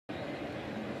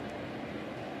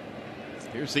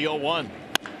Here's the 0-1.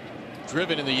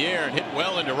 Driven in the air and hit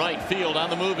well into right field. On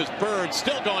the move is Bird,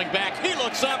 still going back. He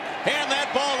looks up, and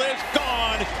that ball is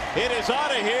gone. It is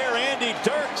out of here. Andy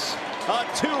Dirks, a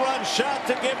 2-run shot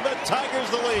to give the Tigers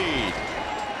the lead.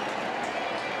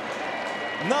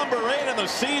 Number 8 in the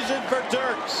season for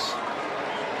Dirks.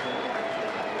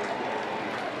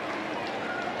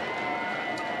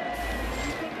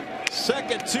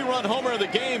 Second 2-run homer of the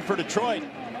game for Detroit.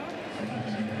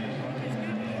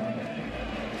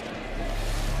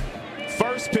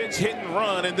 First pitch hit and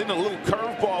run, and then a little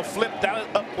curveball flipped out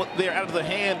out of the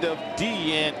hand of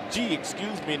Dillon Gee,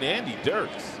 and Andy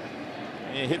Dirks.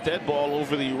 And hit that ball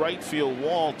over the right field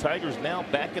wall. Tigers now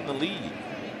back in the lead.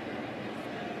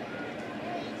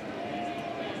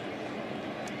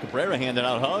 Cabrera handing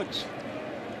out hugs.